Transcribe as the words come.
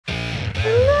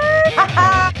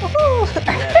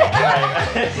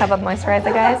How about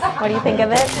moisturizer, guys? What do you think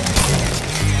of it?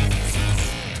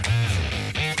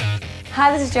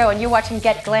 Hi, this is Joe, and you're watching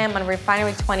Get Glam on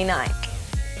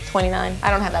Refinery29. 29? I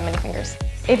don't have that many fingers.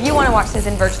 If you want to watch this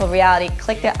in virtual reality,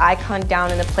 click the icon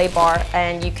down in the play bar,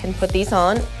 and you can put these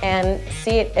on and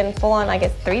see it in full-on, I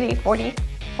guess, 3D, 4D,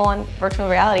 full-on virtual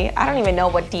reality. I don't even know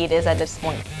what D it is at this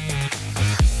point.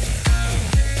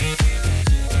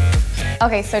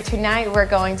 Okay, so tonight we're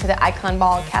going to the Icon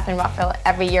Ball. Catherine Raphael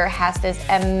every year has this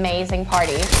amazing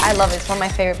party. I love it, it's one of my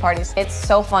favorite parties. It's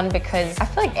so fun because I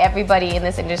feel like everybody in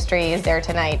this industry is there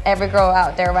tonight. Every girl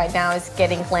out there right now is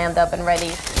getting glammed up and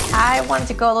ready. I wanted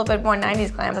to go a little bit more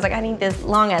 90s glam. I was like, I need this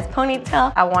long ass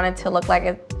ponytail. I wanted to look like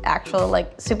an actual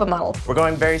supermodel. We're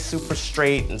going very super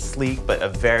straight and sleek, but a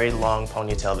very long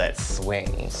ponytail that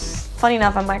swings. Funny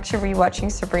enough, I'm actually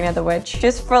rewatching Sabrina the Witch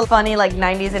just for funny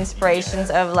 90s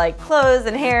inspirations of clothes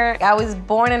and hair. I was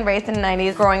born and raised in the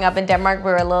 90s. Growing up in Denmark,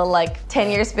 we were a little 10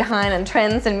 years behind on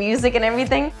trends and music and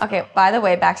everything. Okay, by the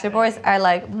way, Backstreet Boys are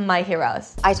my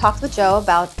heroes. I talked with Jo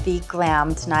about the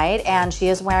glam tonight, and she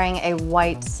is wearing a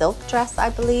white silk dress, I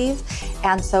believe.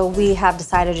 And so we have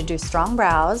decided to do strong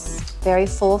brows, very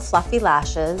full fluffy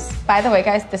lashes. By the way,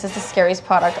 guys, this is the scariest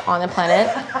product on the planet.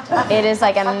 It is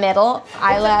like a metal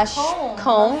eyelash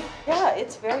comb. Yeah,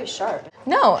 it's very sharp.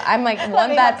 No, I'm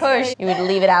one bad push. You would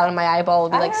leave it out and my eyeball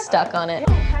would be stuck on it.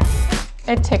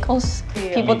 It tickles.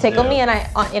 People tickle me and I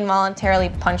involuntarily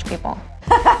punch people.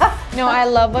 No, I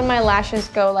love when my lashes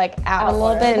go out a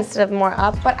little bit instead of more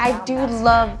up, but I do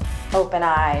love open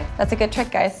eye. That's a good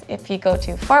trick, guys. If you go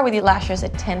too far with your lashes,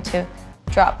 it tend to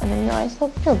drop and then your eyes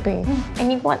look droopy.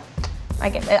 And you want, I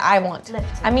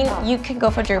mean, you can go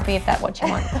for droopy if that's what you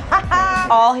want.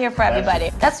 All here for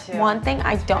everybody. That's one thing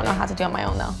I don't know how to do on my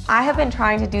own though. I have been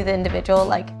trying to do the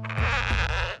individual,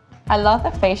 I love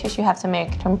the faces you have to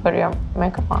make to put your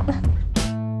makeup on.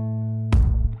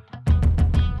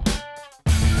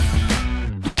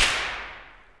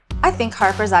 I think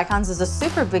Harper's Icons is a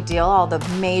super big deal. All the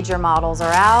major models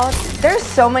are out. There's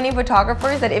so many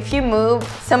photographers that if you move,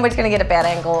 somebody's gonna get a bad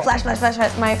angle. Flash, flash, flash,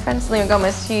 flash. My friend Selena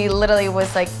Gomez, she literally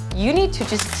was like, you need to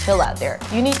just chill out there.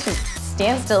 You need to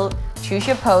stand still, choose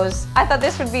your pose. I thought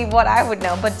this would be what I would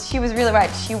know, but she was really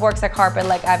right. She works at Harper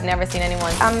like I've never seen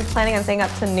anyone. I'm planning on staying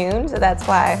up to noon, so that's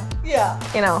why,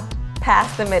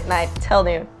 past the midnight till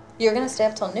noon. You're gonna stay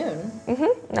up till noon?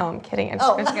 Mm-hmm. No, I'm kidding. I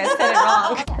just you guys said it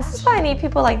wrong. This is why I need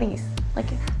people like these,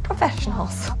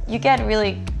 professionals. You get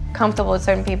really comfortable with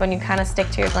certain people and you kind of stick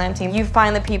to your glam team. You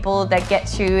find the people that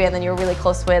get you and then you're really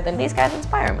close with, and these guys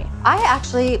inspire me. I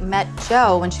actually met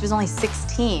Jo when she was only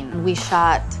 16. We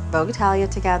shot Vogue Italia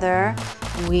together.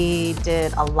 We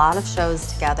did a lot of shows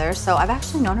together, so I've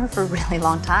actually known her for a really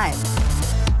long time.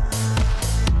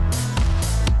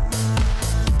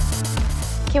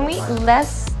 Can we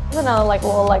less,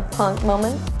 little punk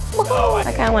moment?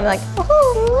 I kind of want to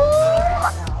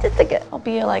I'll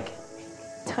be your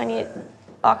tiny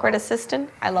awkward assistant.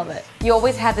 I love it. You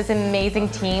always have this amazing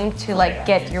team to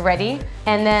get you ready,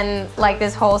 and then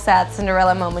this whole sad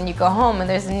Cinderella moment, you go home and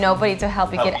there's nobody to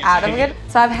help you get out of it.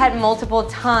 So I've had multiple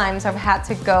times I've had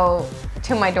to go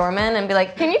to my doorman and be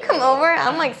like, can you come over?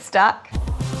 I'm stuck.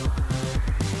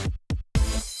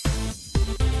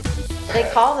 They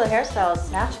call the hairstyle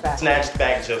snatchback.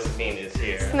 Snatchback Josephine is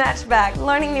here. Snatchback.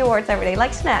 Learning new words every day,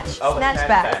 like snatch. Oh,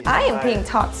 snatchback. I am being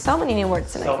taught so many new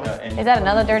words tonight. Is that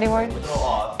another dirty word?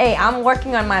 Hey, I'm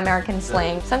working on my American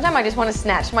slang. Sometimes I just want to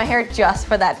snatch my hair just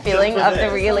for that feeling of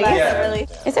the release. Yeah.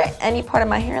 Is there any part of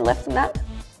my hair left in that?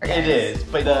 It is,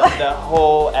 but the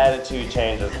whole attitude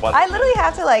changes. I literally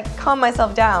have to calm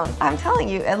myself down. I'm telling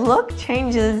you, a look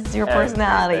changes your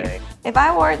personality. If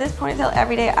I wore this ponytail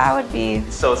every day, I would be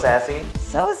so sassy.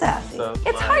 So sassy. So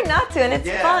it's hard not to, and it's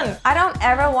fun. I don't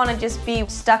ever want to just be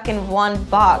stuck in one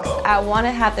box. I want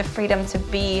to have the freedom to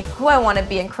be who I want to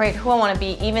be and create who I want to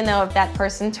be, even though if that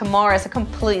person tomorrow is a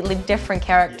completely different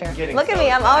character. Look at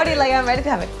me, I'm already I'm ready to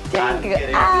have it. Dang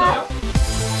good.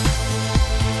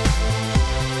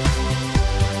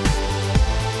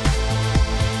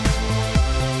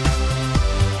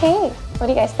 Hey, what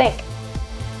do you guys think?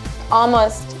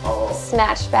 Almost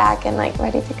snatched back and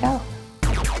ready to go.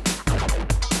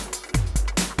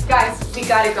 Guys, we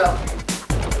gotta go.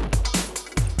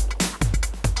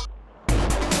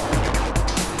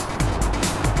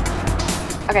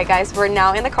 Okay guys, we're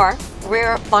now in the car.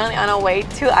 We're finally on our way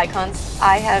to Icons.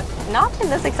 I have not been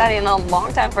this excited in a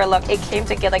long time for a look. It came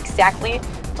together exactly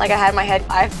like I had in my head.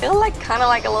 I feel kind of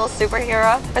like a little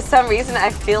superhero. For some reason,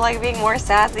 I feel like being more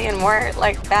sassy and more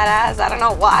badass. I don't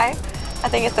know why. I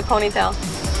think it's the ponytail.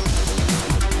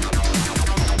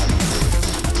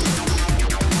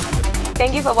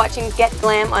 Thank you for watching Get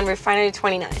Glam on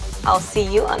Refinery29. I'll see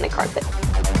you on the carpet.